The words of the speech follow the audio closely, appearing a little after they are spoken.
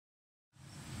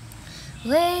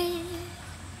When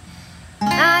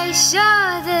I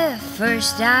saw the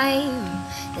first time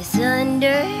the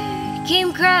thunder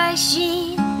came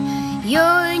crashing,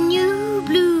 your new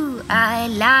blue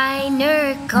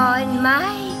eyeliner caught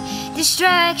my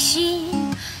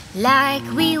distraction. Like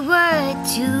we were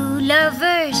two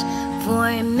lovers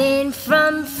forming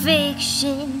from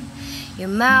fiction. Your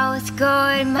mouth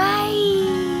caught my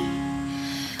ear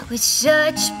with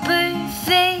such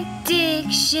perfect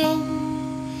diction.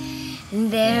 And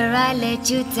there I let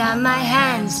you tie my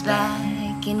hands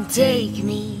back and take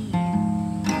me.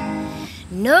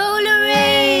 No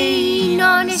Lorraine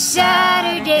on a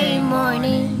Saturday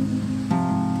morning.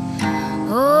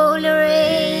 Oh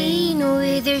Lorraine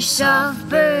with her soft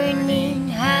burning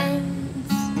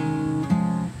hands.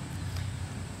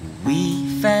 We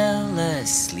fell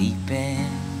asleep in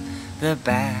the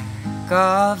back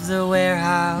of the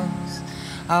warehouse.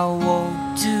 I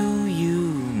woke to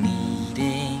you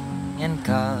kneading and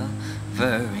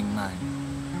covering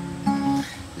mine.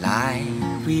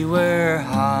 Like we were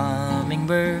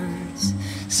hummingbirds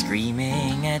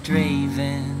screaming at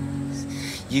ravens.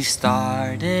 You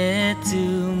started to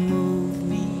move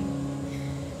me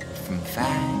from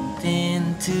fact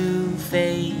into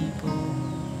fable.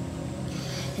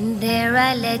 And there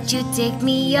I let you take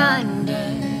me under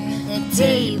the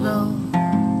table.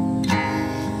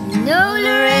 No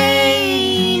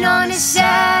Lorraine on a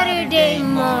Saturday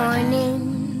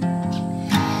morning.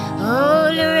 Oh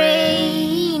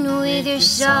Lorraine with her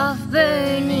soft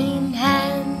burning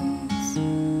hands.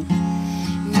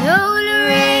 No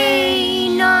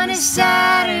Lorraine on a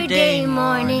Saturday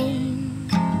morning.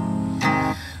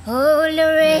 Oh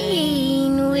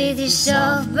Lorraine with her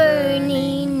soft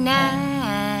burning